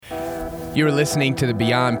You are listening to the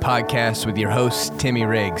Beyond Podcast with your host, Timmy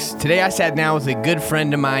Riggs. Today I sat down with a good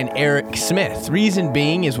friend of mine, Eric Smith. Reason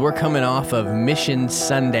being is we're coming off of Mission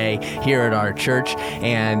Sunday here at our church.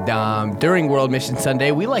 And during World Mission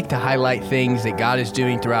Sunday, we like to highlight things that God is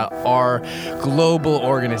doing throughout our global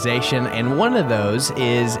organization. And one of those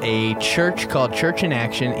is a church called Church in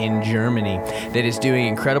Action in Germany that is doing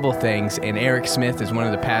incredible things. And Eric Smith is one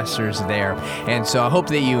of the pastors there. And so I hope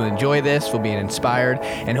that you enjoy this, will be inspired,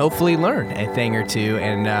 and hopefully learn a thing or two.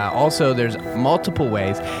 And also there's multiple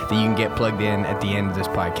ways that you can get plugged in at the end of this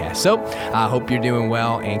podcast. So I hope you're doing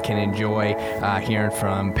well and can enjoy hearing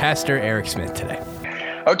from Pastor Eric Smith today.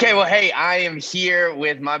 Okay, well, hey, I am here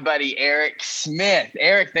with my buddy Eric Smith.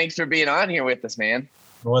 Eric, thanks for being on here with us, man.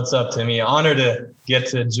 What's up, Timmy? Honor to get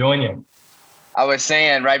to join you. I was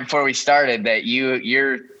saying right before we started that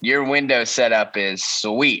your Windows setup is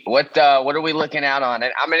sweet. What are we looking out on?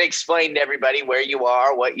 And I'm going to explain to everybody where you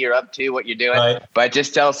are, what you're up to, what you're doing. Right. But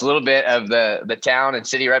just tell us a little bit of the town and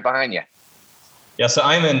city right behind you. Yeah, so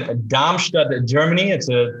I'm in Darmstadt, Germany. It's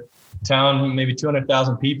a town, maybe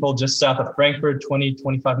 200,000 people, just south of Frankfurt,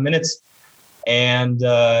 25 minutes. And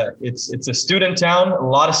it's a student town, a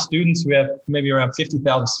lot of students. We have maybe around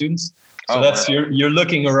 50,000 students. So you're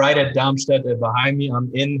looking right at Darmstadt behind me. I'm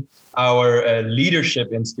in our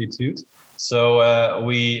leadership institute. So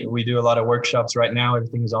we do a lot of workshops right now.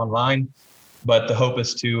 Everything is online, but the hope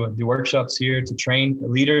is to do workshops here to train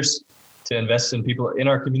leaders, to invest in people in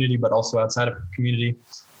our community, but also outside of the community.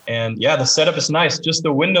 And yeah, the setup is nice. Just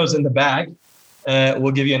the windows in the back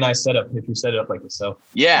will give you a nice setup if you set it up like this. So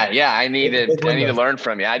yeah, I need to learn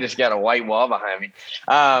from you. I just got a white wall behind me.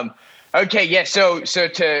 Okay, yeah. So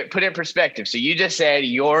to put it in perspective, so you just said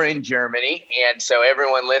you're in Germany, and so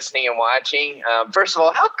everyone listening and watching, first of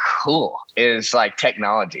all, how cool is like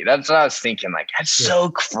technology? That's what I was thinking. Like, that's so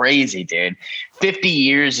crazy, dude. 50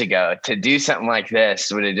 years ago, to do something like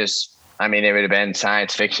this would have it would have been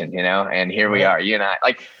science fiction, you know. And here we are, you and I.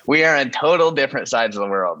 Like, we are on total different sides of the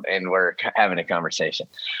world, and we're having a conversation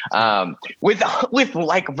with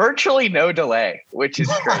like virtually no delay, which is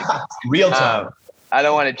crazy. Real time. I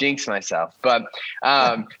don't want to jinx myself, but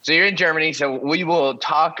so you're in Germany, so we will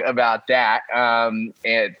talk about that and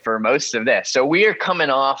for most of this. So we are coming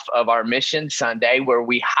off of our Mission Sunday, where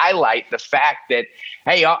we highlight the fact that,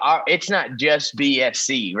 hey, it's not just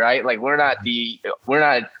BFC, right? Like we're not the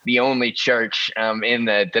only church in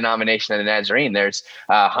the denomination of the Nazarene. There's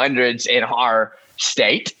hundreds in our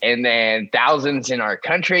state, and then thousands in our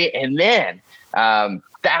country, and then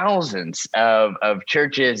thousands of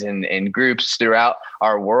churches and groups throughout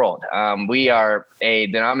our world. We are a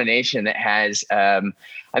denomination that has, I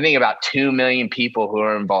think, about 2 million people who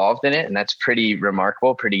are involved in it. And that's pretty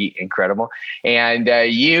remarkable, pretty incredible. And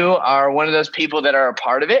you are one of those people that are a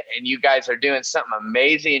part of it. And you guys are doing something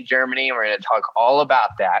amazing in Germany. And we're going to talk all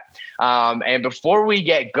about that. And before we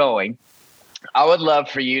get going, I would love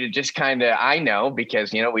for you to just I know,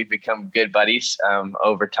 because, you know, we've become good buddies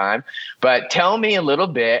over time, but tell me a little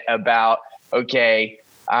bit about, okay,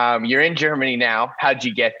 you're in Germany now. How'd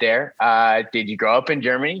you get there? Did you grow up in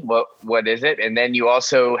Germany? What is it? And then you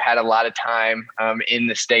also had a lot of time in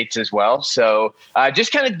the States as well. So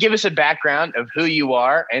just kind of give us a background of who you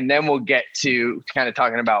are, and then we'll get to kind of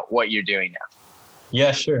talking about what you're doing now.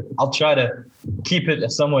 Yeah, sure. I'll try to keep it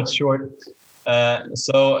somewhat short.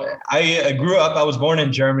 So I grew up, I was born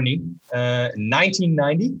in Germany,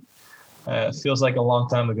 1990. Feels like a long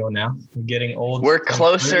time ago now. I'm getting old. We're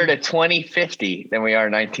closer to 2050 than we are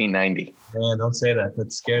 1990. Man, don't say that.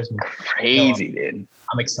 That scares me. Crazy, dude.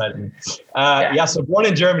 I'm excited. So born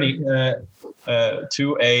in Germany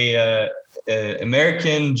to a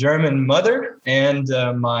American German mother, and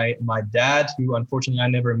my dad, who unfortunately I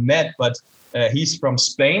never met, but he's from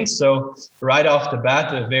Spain. So right off the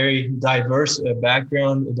bat, a very diverse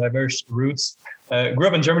background, diverse roots. Grew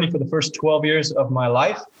up in Germany for the first 12 years of my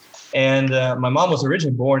life. And my mom was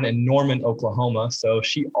originally born in Norman, Oklahoma. So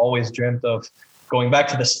she always dreamt of going back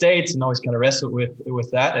to the States and always kind of wrestled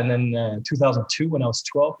with that. And then 2002, when I was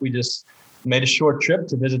 12, we just made a short trip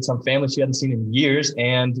to visit some family she hadn't seen in years,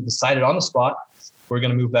 and decided on the spot we're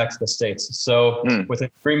going to move back to the States. So within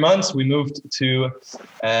 3 months, we moved to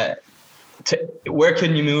where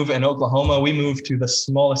can you move in Oklahoma? We moved to the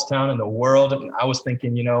smallest town in the world. And I was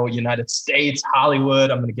thinking, you know, United States, Hollywood,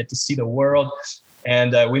 I'm going to get to see the world.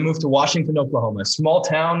 And we moved to Washington, Oklahoma, a small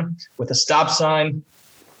town with a stop sign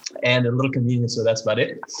and a little convenience. So that's about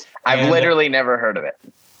it. I've literally never heard of it.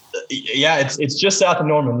 Yeah, it's just south of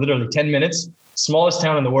Norman, literally 10 minutes. Smallest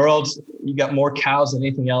town in the world. You got more cows than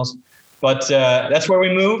anything else. But that's where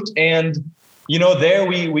we moved. And, you know, there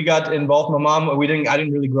we got involved. My mom, I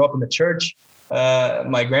didn't really grow up in the church.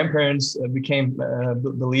 My grandparents became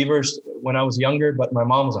believers when I was younger, but my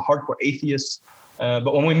mom was a hardcore atheist.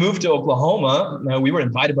 But when we moved to Oklahoma, we were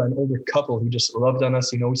invited by an older couple who just loved on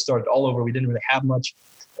us. We started all over. We didn't really have much.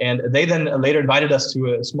 And they then later invited us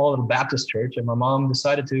to a small little Baptist church. And my mom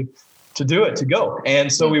decided to go.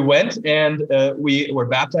 And so we went, and we were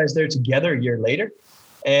baptized there together a year later.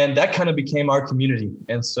 And that kind of became our community.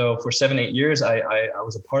 And so for 7-8 years, I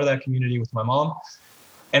was a part of that community with my mom.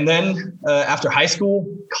 And then after high school,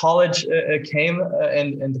 college came,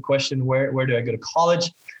 and the question, where do I go to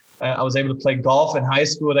college? I was able to play golf in high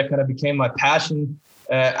school. That kind of became my passion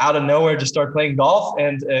out of nowhere, just start playing golf,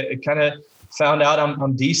 and it kind of found out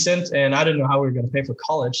I'm decent, and I didn't know how we were going to pay for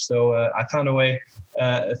college. So I found a way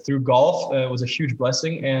through golf. It was a huge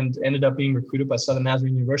blessing, and ended up being recruited by Southern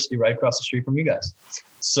Nazarene University right across the street from you guys.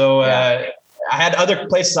 So I had other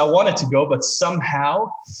places I wanted to go, but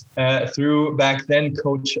somehow through back then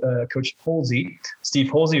Coach Holsey,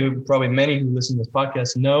 Steve Holsey, who probably many who listen to this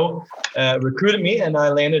podcast know, recruited me, and I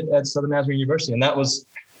landed at Southern Nazarene University, and that was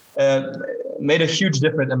made a huge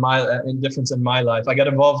difference in my life. I got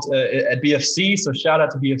involved at BFC, so shout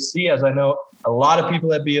out to BFC, as I know a lot of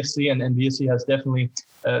people at BFC, and BFC has definitely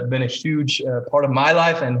been a huge part of my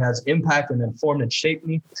life and has impacted and informed and shaped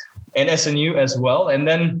me, and SNU as well. And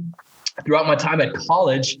then throughout my time at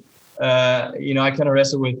college, I kind of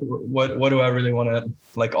wrestled with what do I really want to,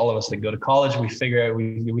 like all of us that go to college, we figure out,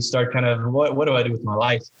 we start kind of, what do I do with my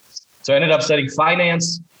life? So I ended up studying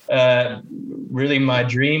finance. Really my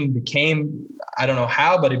dream became, I don't know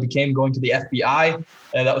how, but it became going to the FBI.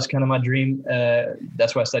 That was kind of my dream.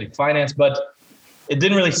 That's why I studied finance, but it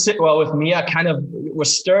didn't really sit well with me. I kind of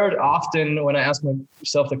was stirred often when I asked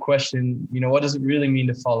myself the question, what does it really mean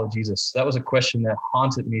to follow Jesus? That was a question that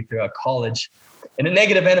haunted me throughout college in a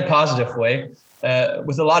negative and a positive way.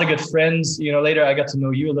 With a lot of good friends, later I got to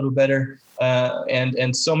know you a little better,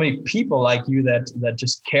 and so many people like you that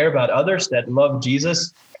just care about others, that love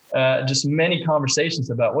Jesus. Just many conversations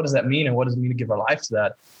about what does that mean and what does it mean to give our life to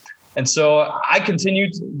that. And so I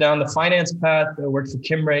continued down the finance path. I worked for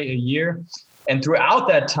Kimray a year. And throughout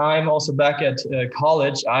that time, also back at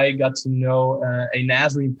college, I got to know a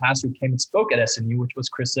Nazarene pastor who came and spoke at SNU, which was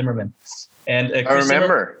Chris Zimmerman. And Chris I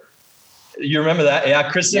remember. You remember that? Yeah,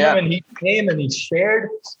 Chris Zimmerman, he came and he shared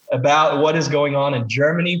about what is going on in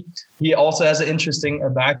Germany. He also has an interesting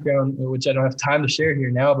background, which I don't have time to share here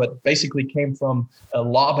now, but basically came from a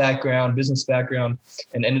law background, business background,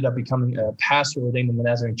 and ended up becoming a pastor ordained in the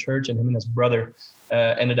Nazarene Church. And him and his brother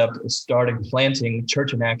ended up planting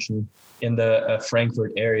Church in Action in the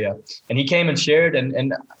Frankfurt area. And he came and shared,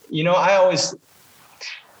 and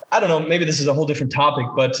I don't know, maybe this is a whole different topic,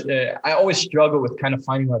 but I always struggle with kind of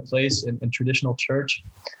finding my place in traditional church.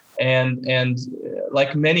 And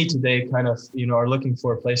like many today kind of, are looking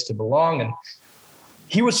for a place to belong. And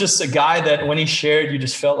he was just a guy that when he shared, you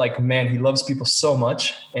just felt like, man, he loves people so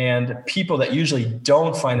much. And people that usually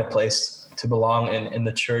don't find a place to belong in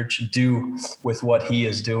the church do with what he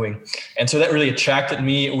is doing. And so that really attracted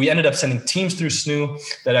me. We ended up sending teams through SNU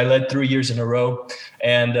that I led 3 years in a row.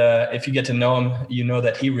 And if you get to know him, you know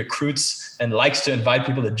that he recruits and likes to invite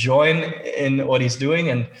people to join in what he's doing.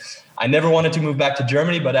 And I never wanted to move back to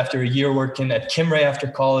Germany, but after a year working at Kimray after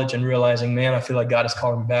college and realizing, man, I feel like God is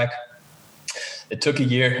calling me back, it took a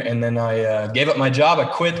year, and then I gave up my job. I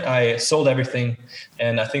quit. I sold everything,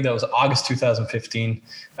 and I think that was August 2015.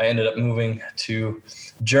 I ended up moving to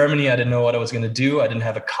Germany. I didn't know what I was going to do. I didn't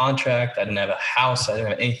have a contract. I didn't have a house. I didn't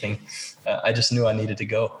have anything. I just knew I needed to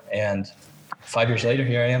go. And 5 years later,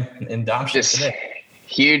 here I am in Darmstadt today.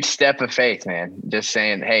 Huge step of faith, man. Just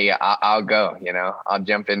saying, hey, I'll go, I'll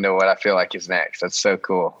jump into what I feel like is next. That's so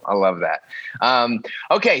cool. I love that.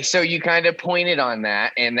 Okay. So you kind of pointed on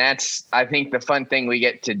that, and that's, I think, the fun thing we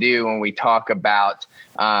get to do when we talk about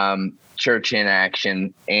Church in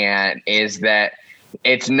Action, and is that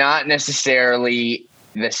it's not necessarily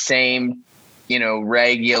the same,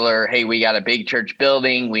 regular, hey, we got a big church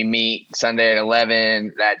building, we meet Sunday at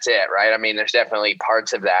 11, that's it, right? I mean, there's definitely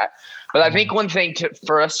parts of that. But I think one thing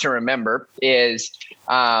for us to remember is,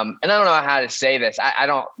 and I don't know how to say this, I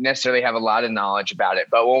don't necessarily have a lot of knowledge about it,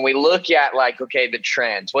 but when we look at the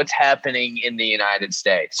trends, what's happening in the United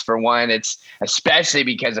States? For one, it's especially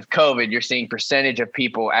because of COVID, you're seeing percentage of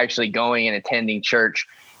people actually going and attending church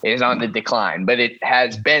is on the decline, but it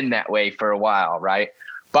has been that way for a while, right?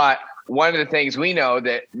 But one of the things we know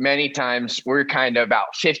that many times we're kind of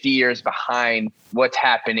about 50 years behind what's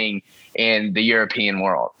happening in the European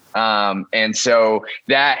world. And so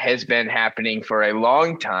that has been happening for a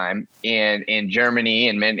long time in Germany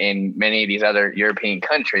and in many of these other European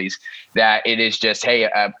countries, that it is just, hey,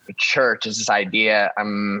 a church is this idea.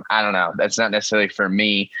 I don't know. That's not necessarily for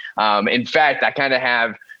me. In fact, I kind of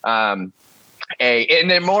have and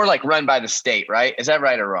they're more like run by the state, right? Is that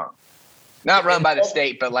right or wrong? Not run by the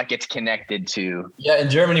state, but like it's connected to. Yeah, in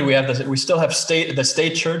Germany we still have the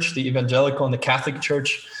state church, the evangelical and the Catholic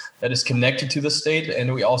church that is connected to the state,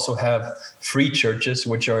 and we also have free churches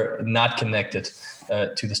which are not connected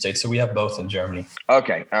to the state. So we have both in Germany.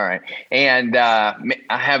 Okay, all right. And I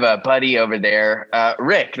have a buddy over there,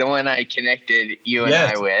 Rick, the one I connected you and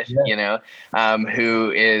I with,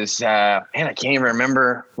 who is, man, I can't even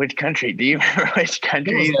remember which country. Do you remember which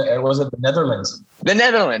country? Was it the Netherlands? The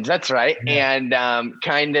Netherlands, that's right. Yeah. And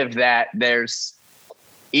kind of that there's,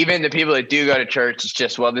 even the people that do go to church, it's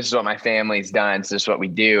just, well, this is what my family's done. So this is what we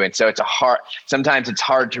do. And so sometimes it's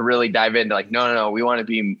hard to really dive into like, no, we want to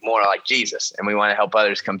be more like Jesus and we want to help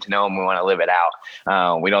others come to know him. We want to live it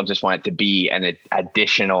out. We don't just want it to be an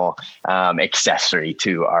additional accessory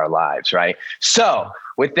to our lives. Right. So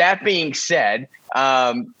with that being said,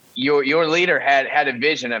 your leader had a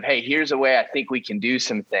vision of, hey, here's a way I think we can do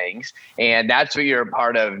some things. And that's what you're a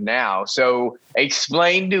part of now. So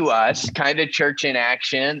explain to us kind of church in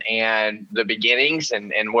action and the beginnings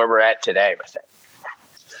and where we're at today with it.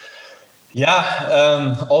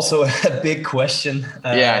 Yeah, also a big question.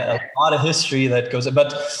 A lot of history that goes, but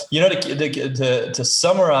to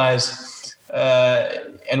summarize,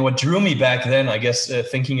 and what drew me back then, I guess,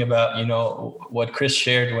 thinking about, what Chris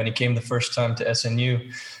shared when he came the first time to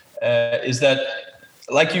SNU, is that,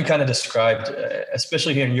 like you kind of described,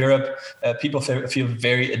 especially here in Europe, people feel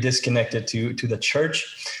very disconnected to the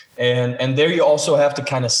church. And there you also have to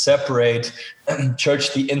kind of separate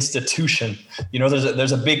church, the institution.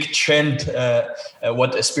 There's a big trend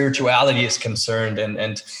what spirituality is concerned,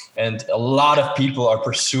 and a lot of people are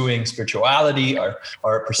pursuing spirituality,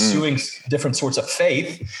 are pursuing different sorts of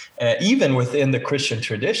faith, even within the Christian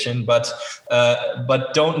tradition, but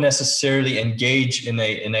don't necessarily engage in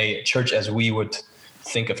a church as we would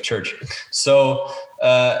think of church. So,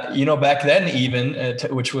 back then even,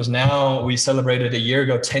 which was now, we celebrated a year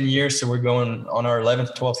ago, 10 years. So we're going on our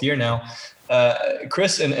 11th, 12th year now.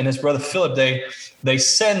 Chris and his brother Philip, they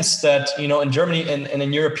sense that, in Germany and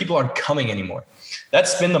in Europe, people aren't coming anymore.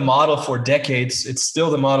 That's been the model for decades. It's still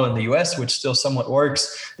the model in the US, which still somewhat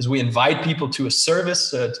works, is we invite people to a service,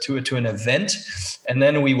 to an event, and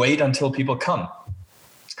then we wait until people come.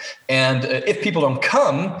 And if people don't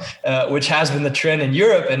come, which has been the trend in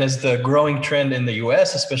Europe and is the growing trend in the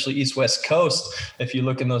US, especially East-West Coast, if you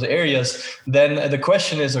look in those areas, then the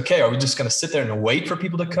question is, okay, are we just going to sit there and wait for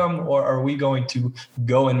people to come, or are we going to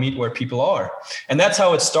go and meet where people are? And that's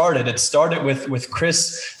how it started. It started with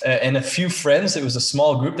Chris and a few friends. It was a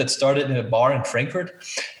small group that started in a bar in Frankfurt.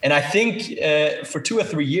 And I think for 2 or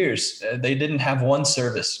 3 years, they didn't have one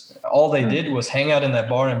service. All they did was hang out in that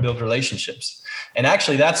bar and build relationships. And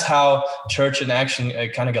actually, that's how church in action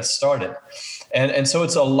kind of got started. And so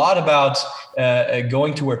it's a lot about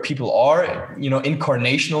going to where people are,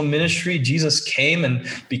 incarnational ministry. Jesus came and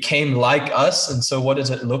became like us. And so what does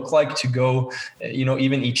it look like to go,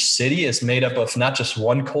 even each city is made up of not just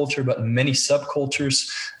one culture, but many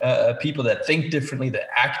subcultures, people that think differently, that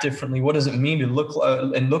act differently. What does it mean to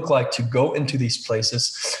look like to go into these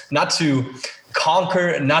places, not to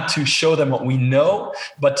conquer, not to show them what we know,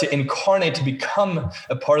 but to incarnate, to become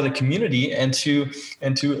a part of the community and to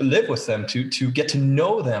live with them, to get to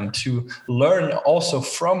know them, to learn also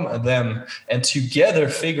from them, and together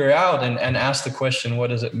figure out and ask the question, what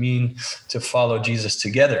does it mean to follow Jesus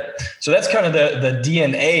together? So that's kind of the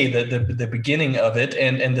DNA, the beginning of it.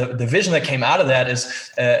 And the vision that came out of that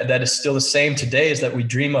is still the same today, is that we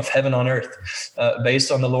dream of heaven on earth. Based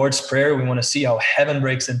on the Lord's Prayer, we want to see how heaven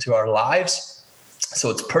breaks into our lives. So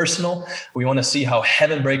it's personal. We want to see how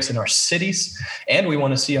heaven breaks in our cities, and we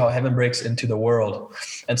want to see how heaven breaks into the world.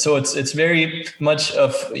 And so it's very much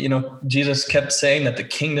of, Jesus kept saying that the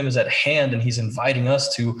kingdom is at hand, and he's inviting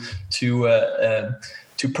us to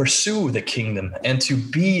pursue the kingdom and to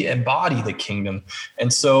embody the kingdom.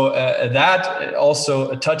 And so that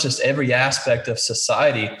also touches every aspect of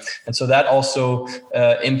society. And so that also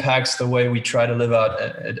impacts the way we try to live out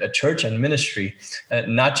a church and ministry,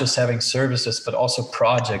 not just having services, but also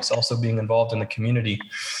projects, also being involved in the community.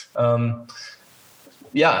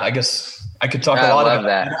 I guess I could talk a lot about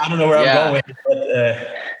that. I don't know where I'm going with it, but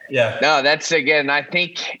Yeah. No, that's again, I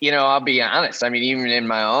think, I'll be honest. I mean, even in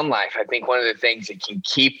my own life, I think one of the things that can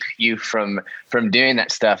keep you from doing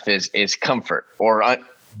that stuff is comfort or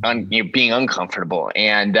being uncomfortable.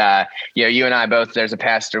 And, you and I both, there's a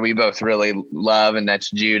pastor we both really love, and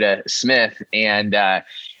that's Judah Smith. And,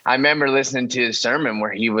 I remember listening to his sermon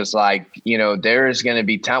where he was like, there is going to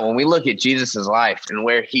be time when we look at Jesus's life and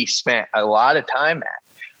where he spent a lot of time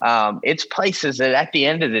at. It's places that at the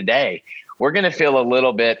end of the day, we're going to feel a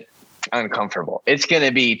little bit uncomfortable. It's going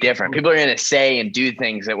to be different. People are going to say and do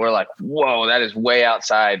things that we're like, whoa, that is way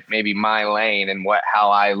outside maybe my lane and how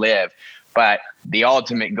I live. But the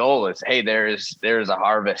ultimate goal is, hey, there is a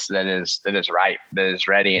harvest that is ripe, that is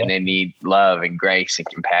ready, and they need love and grace and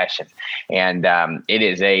compassion. And I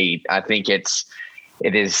think it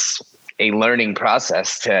is a learning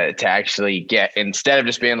process to actually get, instead of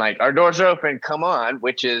just being like, our doors are open, come on,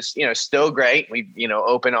 which is, still great. We,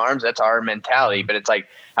 open arms, that's our mentality, but it's like,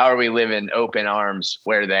 how are we living open arms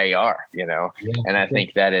where they are, Yeah, and I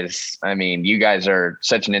think that is, you guys are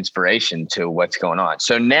such an inspiration to what's going on.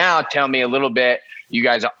 So now tell me a little bit, you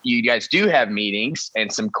guys do have meetings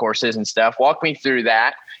and some courses and stuff. Walk me through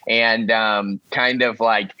that and kind of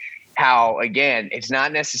like, how, again, it's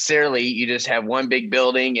not necessarily you just have one big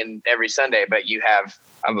building and every Sunday, but you have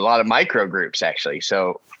a lot of micro groups actually.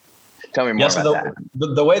 So tell me more about that.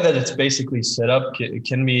 The way that it's basically set up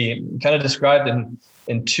can be kind of described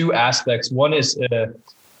in two aspects. One is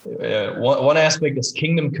one aspect is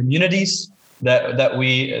kingdom communities that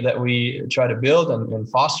we try to build and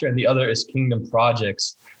foster, and the other is kingdom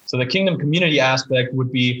projects. So the kingdom community aspect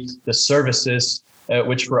would be the services,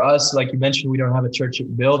 which for us, like you mentioned, we don't have a church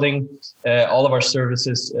building. All of our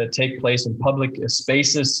services take place in public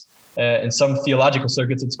spaces. In some theological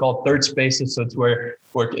circuits, it's called third spaces. So it's where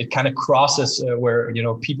it kind of crosses where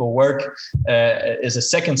people work. Is a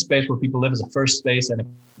second space where people live as a first space, and a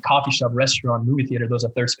coffee shop, restaurant, movie theater, those are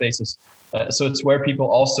third spaces. So it's where people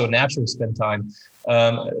also naturally spend time.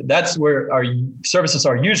 That's where our services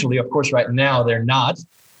are usually. Of course, right now they're not.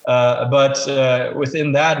 But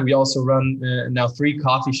within that, we also run now 3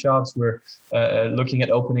 coffee shops. We're looking at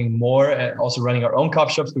opening more, also running our own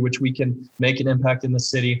coffee shops through which we can make an impact in the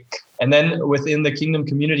city. And then within the kingdom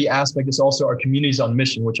community aspect is also our communities on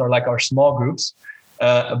mission, which are like our small groups.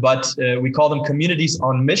 But we call them communities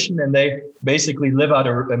on mission, and they basically live out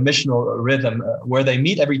a missional rhythm where they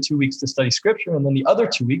meet every 2 weeks to study scripture. And then the other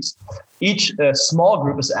 2 weeks, each small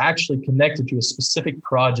group is actually connected to a specific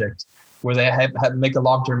project where they have make a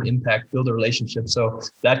long-term impact, build a relationship. So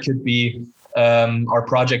that could be our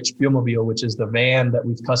project Spielmobile, which is the van that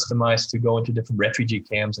we've customized to go into different refugee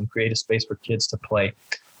camps and create a space for kids to play.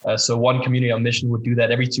 So one community on mission would do that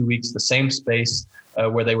every 2 weeks, the same space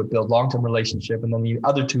where they would build long-term relationship. And then the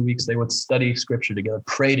other 2 weeks, they would study scripture together,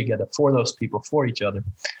 pray together for those people, for each other.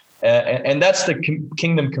 And that's the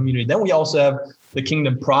kingdom community. Then we also have the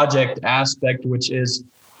kingdom project aspect, which is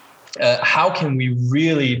how can we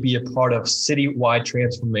really be a part of citywide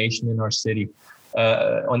transformation in our city?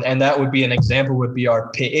 And that would be an example would be our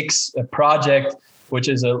PX project, which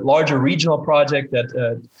is a larger regional project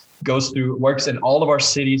that works in all of our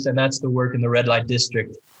cities. And that's the work in the red light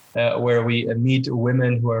district, where we meet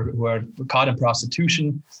women who are caught in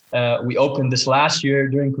prostitution. We opened this last year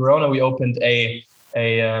during Corona. We opened a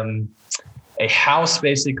house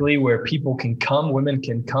basically where people can come, women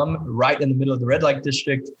can come right in the middle of the red light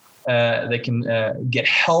district. They can get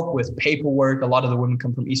help with paperwork. A lot of the women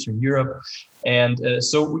come from Eastern Europe. And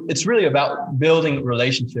so it's really about building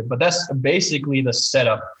relationship, but that's basically the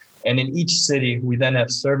setup. And in each city, we then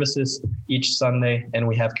have services each Sunday, and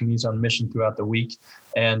we have communities on mission throughout the week.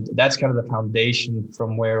 And that's kind of the foundation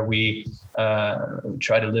from where we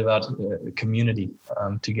try to live out community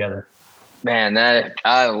together. Man,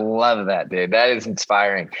 I love that, dude. That is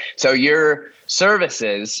inspiring. So your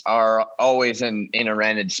services are always in a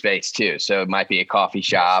rented space too. So it might be a coffee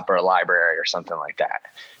shop or a library or something like that.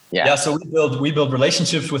 Yeah. So we build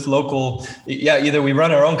relationships with local. Either we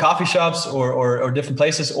run our own coffee shops or different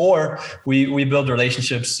places, or we build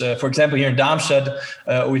relationships. For example, here in Darmstadt,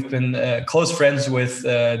 we've been close friends with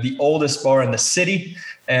the oldest bar in the city.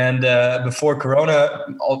 And before Corona,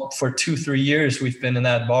 for 2-3 years, we've been in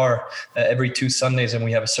that bar every 2 Sundays, and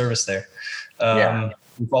we have a service there.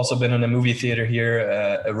 We've also been in a movie theater here,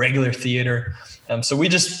 a regular theater. So we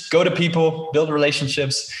just go to people, build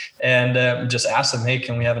relationships, and just ask them, hey,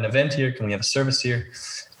 can we have an event here? Can we have a service here?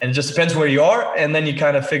 And it just depends where you are. And then you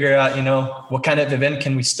kind of figure out, what kind of event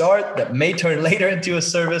can we start that may turn later into a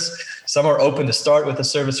service. Some are open to start with a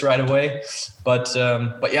service right away. But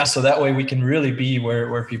yeah, so that way we can really be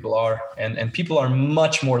where people are. And people are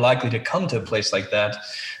much more likely to come to a place like that,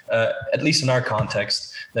 at least in our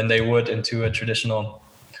context, than they would into a traditional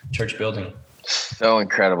church building. So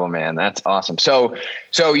incredible, man. That's awesome. So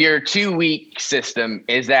your 2-week system,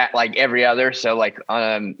 is that like every other? So like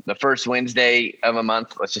on the first Wednesday of a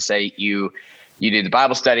month, let's just say you do the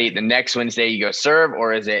Bible study, the next Wednesday you go serve,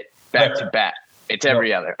 or is it back to back? It's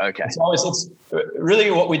every other. Okay. It's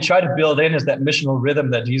really what we try to build in is that missional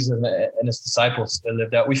rhythm that Jesus and his disciples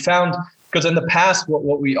lived out. We found, because in the past,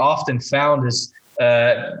 what we often found is,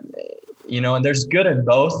 and there's good in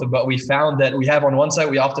both, but we found that we have on one side,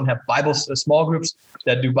 we often have small groups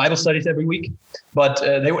that do Bible studies every week, but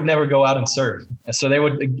they would never go out and serve. And so they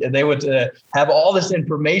would have all this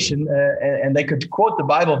information and they could quote the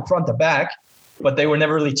Bible front to back, but they were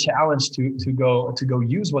never really challenged to go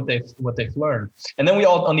use what they've learned. And then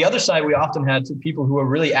on the other side, we often had people who were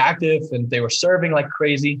really active and they were serving like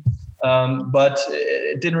crazy, but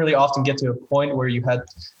it didn't really often get to a point where you had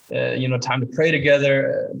time to pray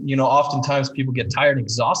together. Oftentimes people get tired and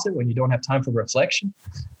exhausted when you don't have time for reflection.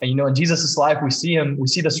 And, in Jesus' life, we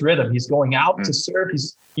see this rhythm. He's going out to serve.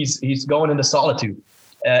 He's going into solitude.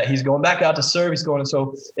 He's going back out to serve.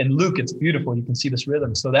 So in Luke, it's beautiful. You can see this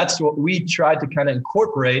rhythm. So that's what we tried to kind of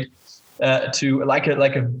incorporate to like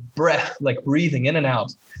a breath, like breathing in and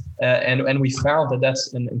out. And we found that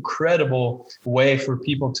that's an incredible way for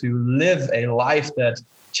people to live a life that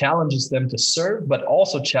challenges them to serve, but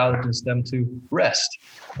also challenges them to rest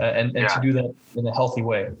and to do that in a healthy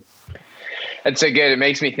way. That's so good. It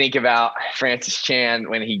makes me think about Francis Chan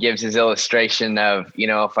when he gives his illustration of,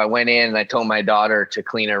 if I went in and I told my daughter to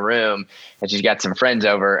clean her room and she's got some friends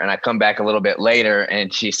over and I come back a little bit later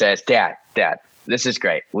and she says, Dad, this is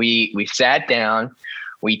great. We sat down.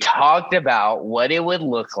 We talked about what it would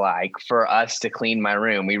look like for us to clean my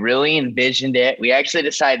room. We really envisioned it. We actually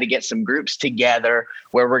decided to get some groups together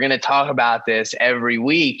where we're going to talk about this every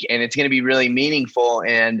week, and it's going to be really meaningful.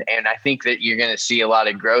 And I think that you're going to see a lot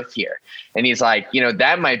of growth here. And he's like,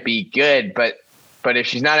 that might be good, but if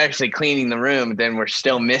she's not actually cleaning the room, then we're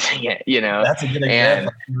still missing it, That's a good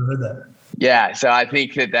example. I've never heard that. Yeah. So I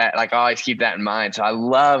think that like, I always keep that in mind. So I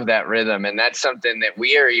love that rhythm. And that's something that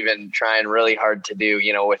we are even trying really hard to do,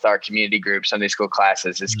 with our community group, Sunday school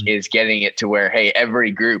classes is getting it to where, hey, every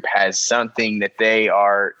group has something that they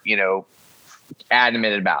are,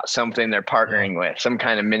 adamant about, something they're partnering with, some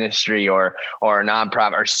kind of ministry or a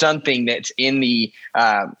nonprofit or something that's in the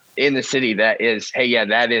city that is, hey, yeah,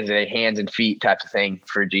 that is a hands and feet type of thing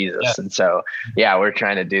for Jesus. Yeah. And so, yeah, we're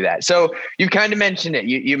trying to do that. So you kind of mentioned it.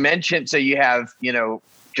 You mentioned, so you have,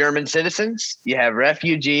 German citizens, you have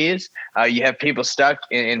refugees, you have people stuck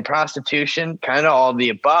in prostitution, kind of all the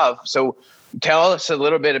above. So tell us a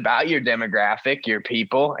little bit about your demographic, your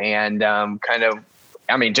people, and so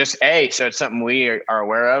it's something we are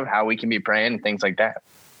aware of, how we can be praying and things like that.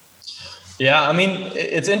 Yeah,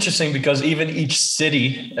 it's interesting because even each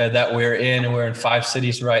city that we're in, and we're in 5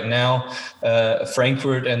 cities right now,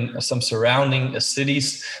 Frankfurt and some surrounding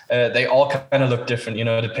cities, they all kind of look different,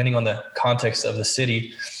 depending on the context of the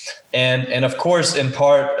city. And of course, in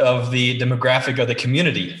part of the demographic of the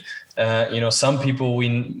community. Some people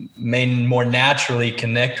we may more naturally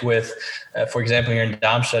connect with. For example, here in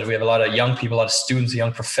Darmstadt, we have a lot of young people, a lot of students,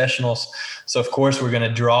 young professionals. So, of course, we're going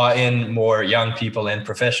to draw in more young people and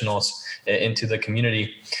professionals into the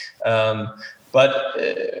community. But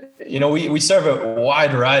we serve a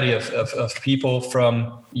wide variety of people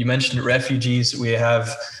from, you mentioned refugees. We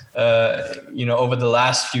have, over the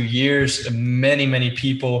last few years, many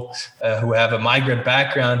people who have a migrant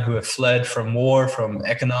background, who have fled from war, from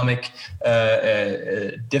economic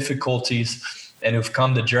difficulties, and who've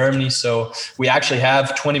come to Germany. So we actually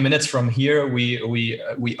have 20 minutes from here.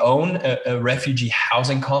 We own a refugee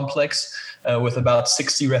housing complex with about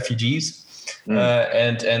 60 refugees.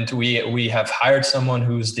 And we have hired someone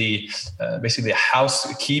who's basically a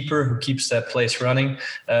housekeeper who keeps that place running,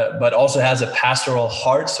 but also has a pastoral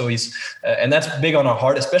heart. So and that's big on our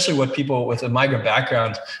heart, especially with people with a migrant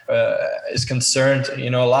background is concerned. A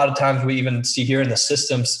lot of times we even see here in the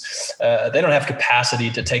systems, they don't have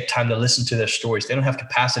capacity to take time to listen to their stories. They don't have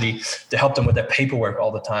capacity to help them with their paperwork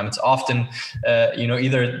all the time. It's often,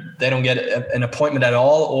 either they don't get an appointment at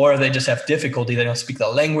all, or they just have difficulty. They don't speak the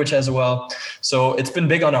language as well. So it's been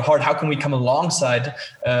big on our heart. How can we come alongside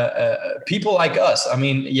people like us?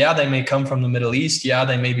 They may come from the Middle East. Yeah,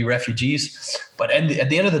 they may be refugees. But at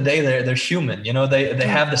the end of the day, they're human. They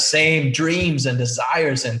have the same dreams and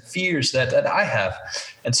desires and fears that I have.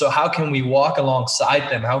 And so how can we walk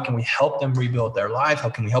alongside them? How can we help them rebuild their life? How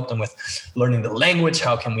can we help them with learning the language?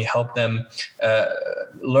 How can we help them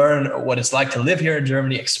learn what it's like to live here in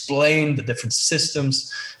Germany, explain the different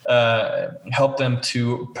systems, help them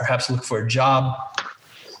to perhaps look for a job?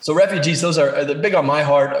 So refugees, those are big on my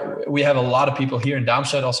heart. We have a lot of people here in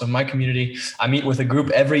Darmstadt, also in my community. I meet with a group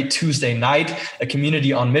every Tuesday night, a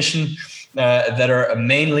community on mission that are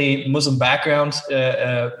mainly Muslim background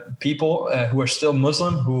people who are still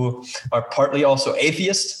Muslim, who are partly also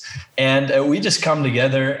atheists. And we just come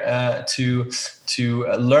together to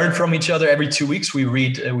learn from each other. Every 2 weeks,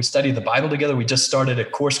 we study the Bible together. We just started a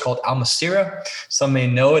course called Al-Masira. Some may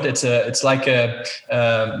know it. It's like a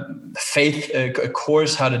faith a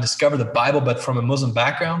course, how to discover the Bible, but from a Muslim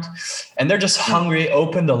background. And they're just hungry,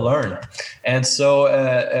 open to learn. And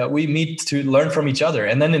so we meet to learn from each other.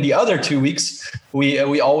 And then in the other 2 weeks,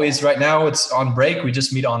 we always, right now it's on break. We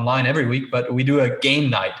just meet online every week, but we do a game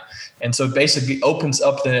night. And so it basically opens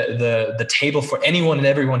up the table for anyone and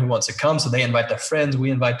everyone who wants to come. So they invite their friends, we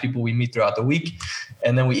invite people we meet throughout the week,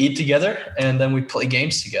 and then we eat together, and then we play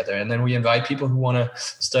games together. And then we invite people who want to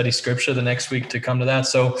study scripture the next week to come to that.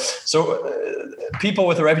 So people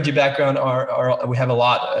with a refugee background we have a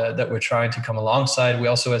lot that we're trying to come alongside. We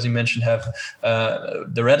also, as you mentioned, have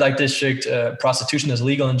the red light district. Prostitution is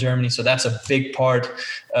legal in Germany. So that's a big part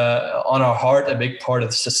on our heart, a big part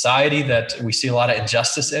of society that we see a lot of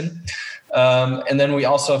injustice in. And then we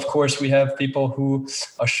also, of course, we have people who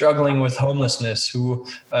are struggling with homelessness, who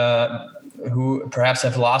perhaps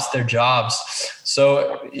have lost their jobs.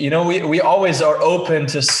 So, we always are open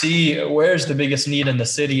to see where's the biggest need in the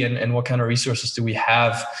city and what kind of resources do we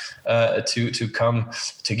have to come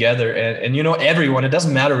together. And everyone, it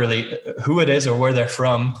doesn't matter really who it is or where they're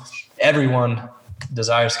from, everyone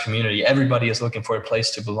desires community. Everybody is looking for a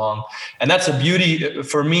place to belong. And that's a beauty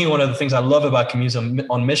for me. One of the things I love about communities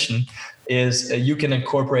on mission is you can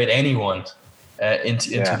incorporate anyone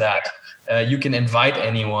into that. You can invite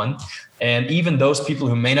anyone. And even those people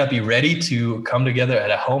who may not be ready to come together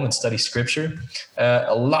at a home and study scripture,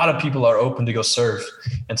 a lot of people are open to go serve.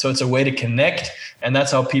 And so it's a way to connect. And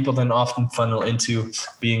that's how people then often funnel into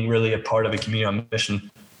being really a part of a community on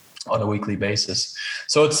mission on a weekly basis.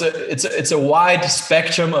 So it's a wide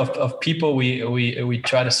spectrum of people we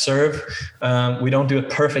try to serve. We don't do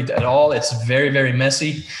it perfect at all. It's very, very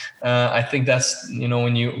messy. I think that's,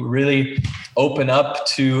 when you really open up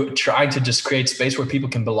to trying to just create space where people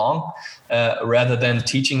can belong, rather than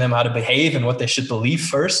teaching them how to behave and what they should believe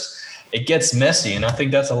first, it gets messy. And I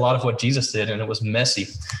think that's a lot of what Jesus did, and it was messy.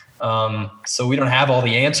 So we don't have all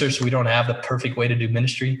the answers. We don't have the perfect way to do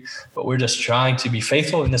ministry, but we're just trying to be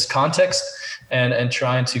faithful in this context and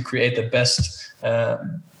trying to create the best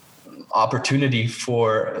opportunity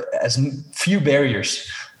for as few barriers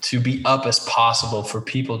to be up as possible for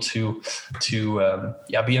people to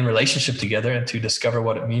be in relationship together and to discover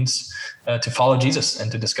what it means to follow Jesus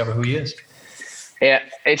and to discover who he is. Yeah,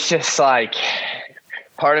 it's just like,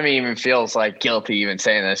 part of me even feels like guilty even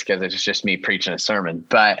saying this because it's just me preaching a sermon,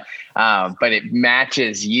 but it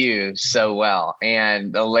matches you so well.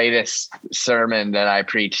 And the latest sermon that I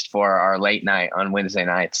preached for our late night on Wednesday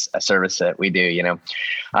nights, a service that we do,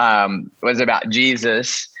 was about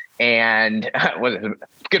Jesus, and was a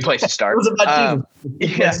good place to start. It was about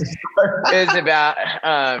Jesus. It was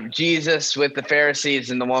about Jesus with the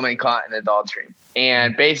Pharisees and the woman caught in adultery.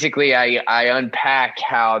 And basically I unpack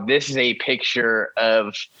how this is a picture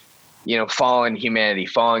of, fallen humanity,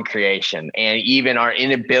 fallen creation, and even our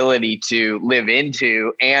inability to live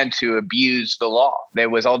into and to abuse the law that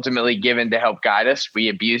was ultimately given to help guide us. We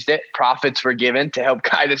abused it. Prophets were given to help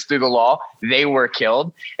guide us through the law. They were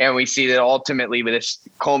killed. And we see that ultimately with this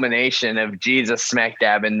culmination of Jesus smack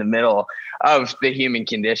dab in the middle of the human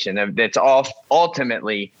condition that's all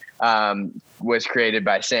ultimately was created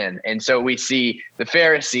by sin. And so we see the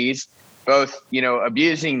Pharisees both,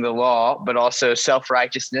 abusing the law, but also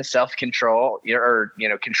self-righteousness, self-control, or,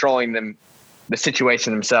 controlling the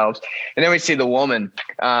situation themselves. And then we see the woman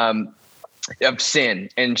of sin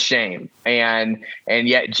and shame. And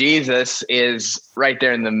yet Jesus is right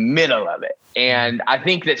there in the middle of it. And I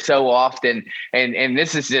think that so often, and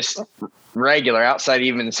this is just regular outside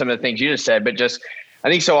even some of the things you just said, but just, I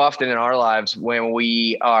think so often in our lives when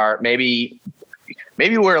we are maybe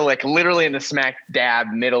we're like literally in the smack dab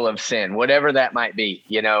middle of sin, whatever that might be,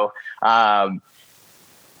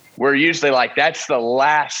 we're usually like, that's the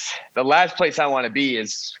last place I want to be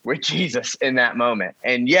is with Jesus in that moment.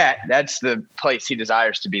 And yet that's the place he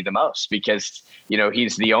desires to be the most because,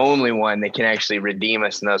 he's the only one that can actually redeem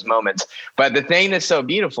us in those moments. But the thing that's so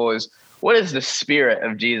beautiful is, what is the spirit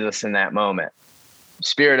of Jesus in that moment?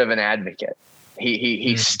 Spirit of an advocate.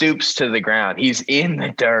 He stoops to the ground. He's in the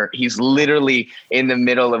dirt. He's literally in the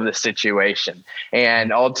middle of the situation.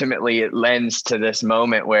 And ultimately it lends to this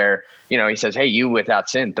moment where, he says, hey, you without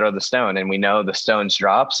sin, throw the stone. And we know the stones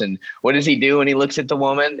drops. And what does he do when he looks at the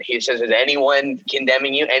woman? He says, is anyone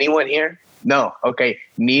condemning you? Anyone here? No. Okay.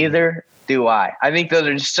 Neither do I. I think those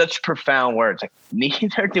are just such profound words. Like,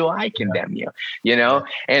 neither do I condemn you,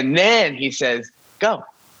 And then he says, go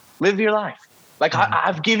live your life. Like,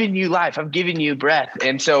 I've given you life. I've given you breath.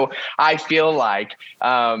 And so I feel like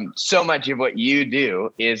so much of what you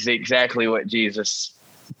do is exactly what Jesus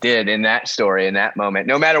did in that story, in that moment.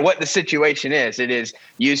 No matter what the situation is, it is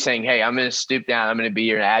you saying, hey, I'm going to stoop down. I'm going to be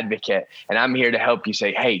your advocate. And I'm here to help you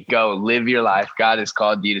say, hey, go live your life. God has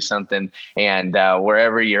called you to something. And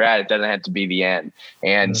wherever you're at, it doesn't have to be the end.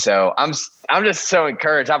 And so I'm just so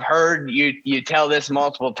encouraged. I've heard you tell this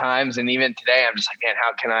multiple times. And even today, I'm just like, man,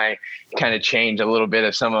 how can I kind of change a little bit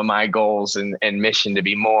of some of my goals and mission to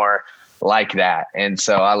be more like that? And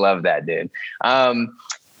so I love that, dude.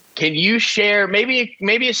 Can you share maybe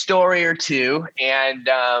a story or two and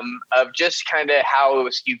of just kind of how it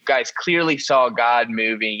was, you guys clearly saw God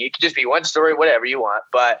moving? It could just be one story, whatever you want,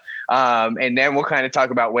 but and then we'll kind of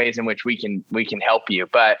talk about ways in which we can help you.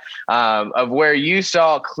 But of where you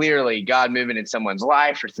saw clearly God moving in someone's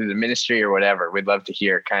life or through the ministry or whatever, we'd love to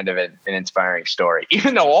hear kind of an inspiring story,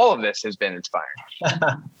 even though all of this has been inspiring.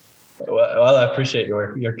 Well, I appreciate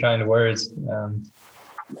your kind words.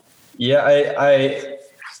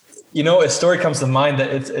 A story comes to mind that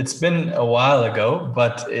it's been a while ago,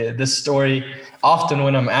 but this story, often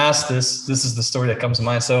when I'm asked this is the story that comes to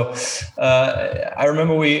mind. So I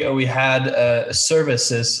remember we had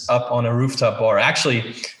services up on a rooftop bar,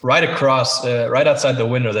 actually right across, right outside the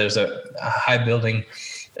window. There's a high building,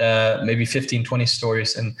 maybe 15, 20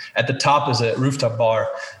 stories. And at the top is a rooftop bar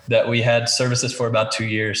that we had services for about 2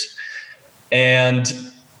 years.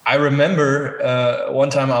 And I remember one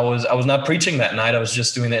time I was not preaching that night. I was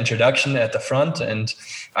just doing the introduction at the front. And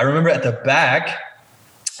I remember at the back,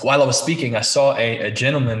 while I was speaking, I saw a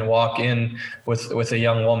gentleman walk in with a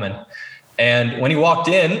young woman. And when he walked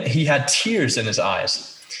in, he had tears in his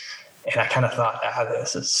eyes. And I kind of thought,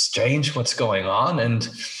 this is strange. What's going on? And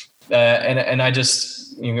I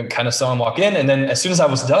just kind of saw him walk in. And then as soon as I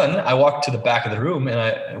was done, I walked to the back of the room and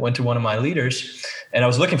I went to one of my leaders. And I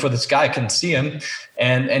was looking for this guy. I couldn't see him.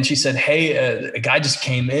 And she said, hey, a guy just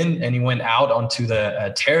came in and he went out onto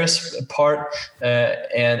the terrace part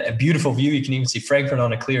and a beautiful view. You can even see Frankfurt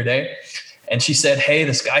on a clear day. And she said, hey,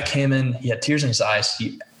 this guy came in. He had tears in his eyes.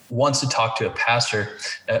 He wants to talk to a pastor.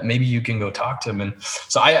 Maybe you can go talk to him. And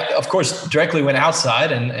so I, of course, directly went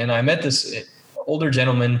outside and I met this older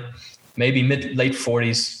gentleman, maybe late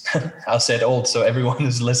 40s. I'll say it old, so everyone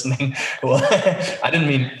who's listening. Well, I didn't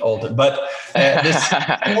mean old, but this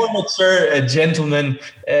more mature gentleman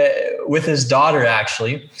with his daughter,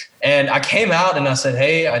 actually. And I came out and I said,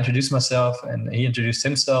 hey, I introduced myself, and he introduced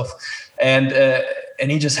himself. And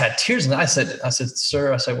he just had tears. And I said,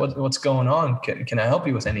 sir, what's going on? Can I help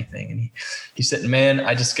you with anything? And he said, man,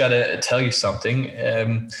 I just got to tell you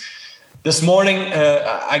something. This morning,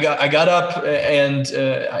 I got up and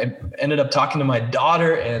I ended up talking to my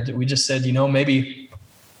daughter, and we just said, maybe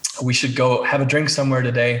we should go have a drink somewhere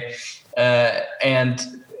today.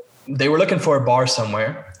 And they were looking for a bar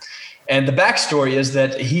somewhere. And the backstory is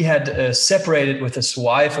that he had separated with his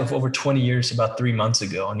wife of over 20 years about 3 months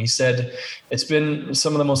ago. And he said it's been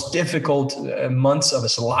some of the most difficult months of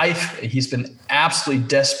his life. He's been absolutely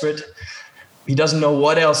desperate. He doesn't know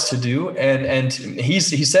what else to do. And he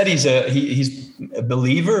said he's a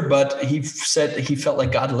believer, but he said he felt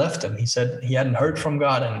like God left him. He said he hadn't heard from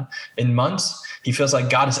God in months. He feels like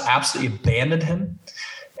God has absolutely abandoned him.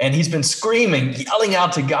 And he's been screaming, yelling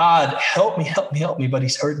out to God, help me, help me, help me. But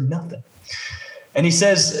he's heard nothing. And he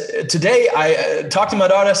says, today I talked to my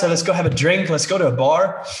daughter. I said, let's go have a drink. Let's go to a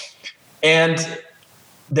bar. And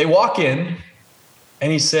they walk in.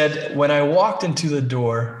 And he said, when I walked into the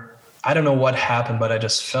door, I don't know what happened, but I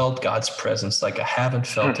just felt God's presence like I haven't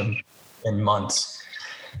felt him in months.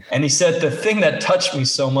 And he said, the thing that touched me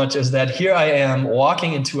so much is that here I am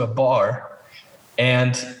walking into a bar,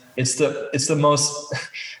 and it's the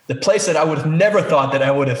place that I would have never thought that I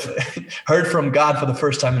would have heard from God for the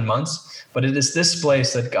first time in months. But it is this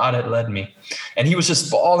place that God had led me. And he was just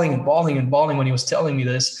bawling and bawling and bawling when he was telling me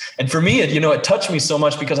this. And for me, it touched me so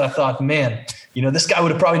much because I thought, man, this guy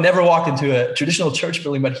would have probably never walked into a traditional church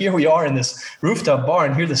building, but here we are in this rooftop bar,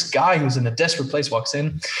 and here this guy who's in a desperate place walks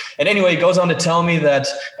in. And anyway, he goes on to tell me that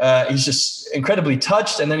he's just incredibly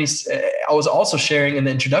touched. And then I was also sharing in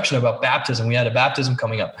the introduction about baptism. We had a baptism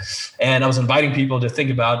coming up, and I was inviting people to think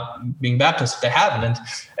about being baptized if they haven't.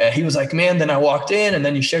 And he was like, man, then I walked in, and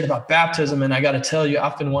then you shared about baptism, and I got to tell you,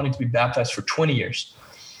 I've been wanting to be baptized for 20 years.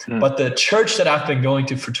 But the church that I've been going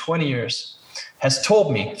to for 20 years has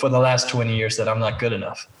told me for the last 20 years that I'm not good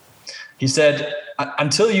enough. He said,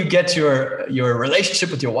 until you get your relationship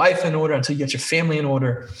with your wife in order, until you get your family in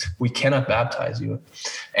order, we cannot baptize you.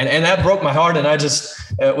 And that broke my heart. And I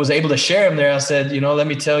just was able to share him there. I said, let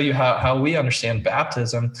me tell you how we understand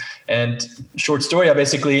baptism. And short story, I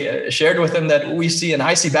basically shared with him that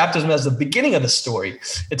I see baptism as the beginning of the story.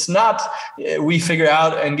 It's not we figure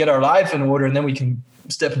out and get our life in order and then we can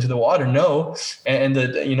step into the water. No. And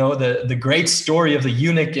the great story of the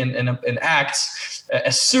eunuch in Acts,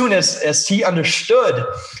 as soon as he understood,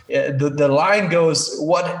 the line goes,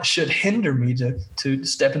 what should hinder me to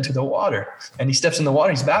step into the water? And he steps in the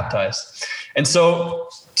water, he's baptized. And so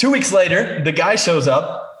 2 weeks later, the guy shows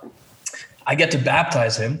up. I get to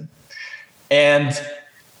baptize him. And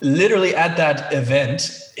literally at that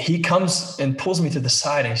event, he comes and pulls me to the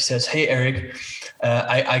side and he says, hey, Eric,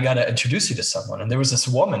 I got to introduce you to someone. And there was this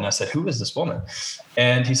woman. I said, who is this woman?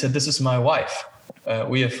 And he said, this is my wife.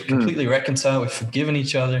 We have completely reconciled. We've forgiven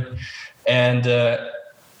each other. And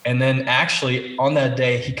then actually on that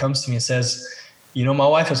day, he comes to me and says, my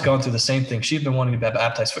wife has gone through the same thing. She's been wanting to be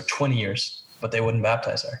baptized for 20 years, but they wouldn't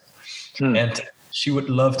baptize her. And she would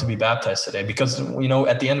love to be baptized today because,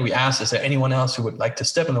 at the end we asked, is there anyone else who would like to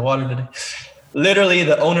step in the water today? Literally,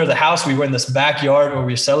 the owner of the house, we were in this backyard where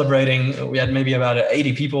we were celebrating. We had maybe about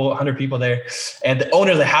 80 people, 100 people there. And the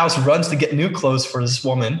owner of the house runs to get new clothes for this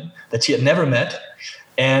woman that she had never met.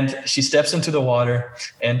 And she steps into the water.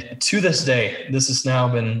 And to this day, this has now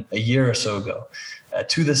been a year or so ago.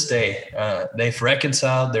 To this day, they've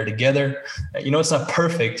reconciled. They're together. It's not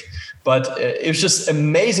perfect, but it was just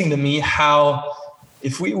amazing to me how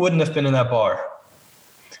if we wouldn't have been in that bar,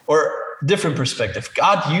 or different perspective,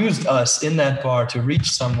 God used us in that bar to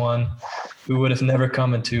reach someone who would have never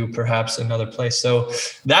come into perhaps another place. So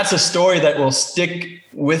that's a story that will stick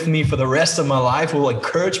with me for the rest of my life, will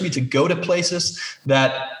encourage me to go to places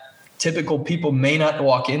that typical people may not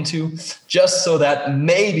walk into, just so that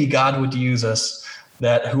maybe God would use us,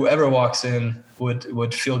 that whoever walks in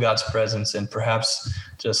would feel God's presence and perhaps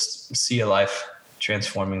just see a life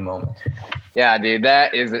transforming moment. Yeah, dude,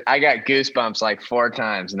 I got goosebumps like 4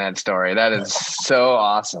 times in that story. That is so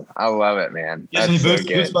awesome. I love it, man. Gives me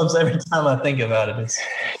goosebumps every time I think about it. It's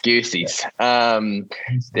Goosies.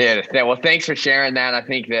 Well, thanks for sharing that. I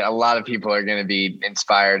think that a lot of people are going to be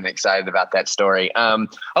inspired and excited about that story.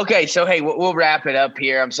 Okay, so hey, we'll wrap it up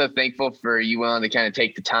here. I'm so thankful for you willing to kind of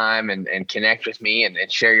take the time and connect with me and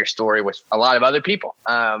share your story with a lot of other people.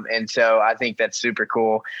 And so I think that's super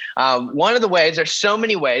cool. One of the ways, there's so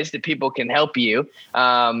many ways that people can help you.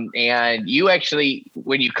 And you actually,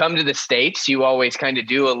 when you come to the States, you always kind of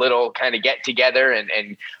do a little kind of get together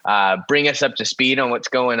and bring us up to speed on what's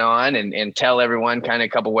going on and tell everyone kind of a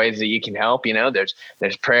couple ways that you can help.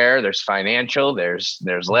 There's prayer, there's financial, there's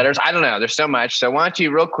letters. I don't know. There's so much. So why don't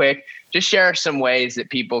you real quick, just share some ways that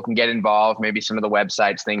people can get involved, maybe some of the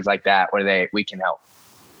websites, things like that, where we can help.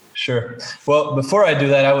 Sure. Well, before I do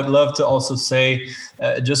that, I would love to also say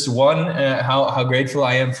how grateful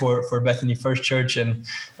I am for Bethany First Church and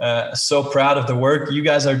so proud of the work you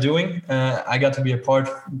guys are doing. I got to be a part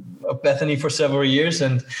of Bethany for several years,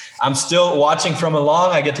 and I'm still watching from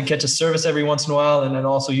along. I get to catch a service every once in a while. And then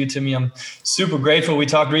also you, Timmy, I'm super grateful. We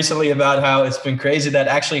talked recently about how it's been crazy that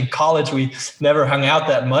actually in college we never hung out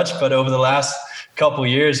that much, but over the last couple of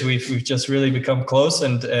years, we've just really become close,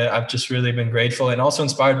 and I've just really been grateful and also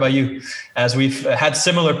inspired by you, as we've had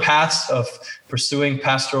similar paths of pursuing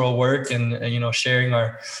pastoral work and sharing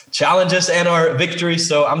our challenges and our victories.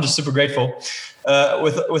 So I'm just super grateful.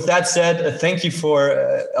 With that said, thank you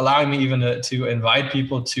for allowing me even to invite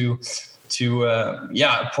people to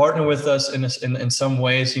partner with us in some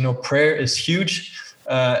ways. Prayer is huge,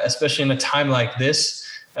 especially in a time like this.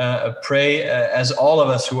 Pray as all of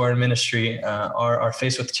us who are in ministry are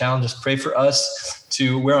faced with challenges. Pray for us.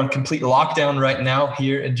 We're on complete lockdown right now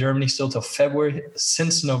here in Germany, still till February,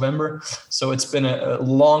 since November. So it's been a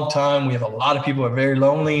long time. We have a lot of people who are very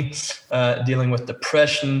lonely, dealing with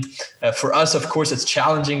depression. For us, of course, it's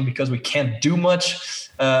challenging because we can't do much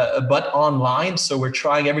but online. So we're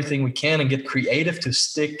trying everything we can and get creative to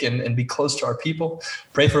stick and be close to our people.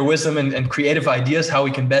 Pray for wisdom and creative ideas, how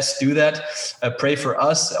we can best do that. Pray for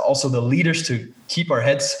us, also the leaders to keep our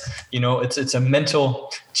heads, it's a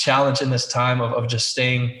mental challenge in this time of just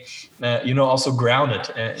staying, also grounded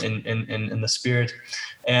in the Spirit.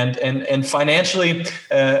 And financially,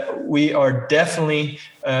 we are definitely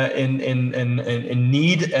in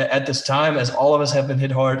need at this time, as all of us have been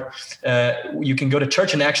hit hard. You can go to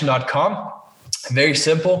churchinaction.com. Very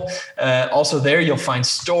simple. Also there, you'll find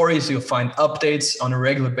stories, you'll find updates on a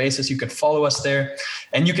regular basis. You can follow us there.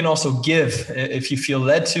 And you can also give if you feel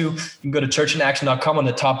led to. You can go to churchinaction.com. On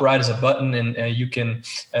the top right is a button, and you can,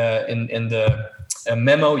 in the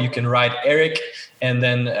memo, you can write Eric, and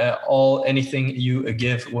then anything you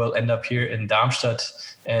give will end up here in Darmstadt,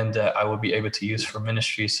 and I will be able to use for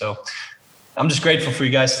ministry. So I'm just grateful for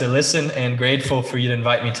you guys to listen, and grateful for you to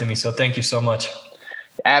invite me, Timmy. So thank you so much.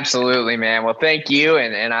 Absolutely, man. Well, thank you.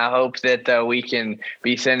 And I hope that we can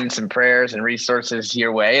be sending some prayers and resources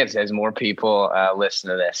your way as more people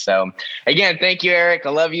listen to this. So again, thank you, Eric.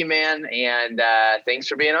 I love you, man. And thanks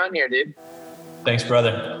for being on here, dude. Thanks,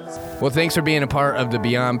 brother. Well, thanks for being a part of the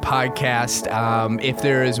Beyond podcast. If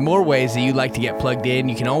there is more ways that you'd like to get plugged in,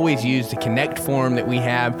 you can always use the Connect form that we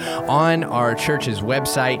have on our church's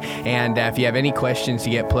website. And if you have any questions to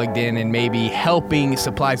get plugged in and maybe helping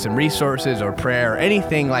supply some resources or prayer or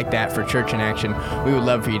anything like that for Church in Action, we would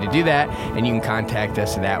love for you to do that, and you can contact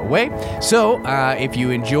us that way. So if you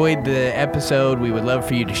enjoyed the episode, we would love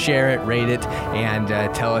for you to share it, rate it, and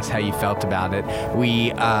tell us how you felt about it.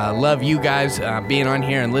 We love you guys being on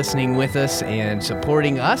here and listening with us and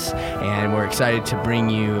supporting us, and we're excited to bring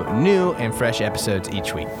you new and fresh episodes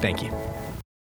each week. Thank you.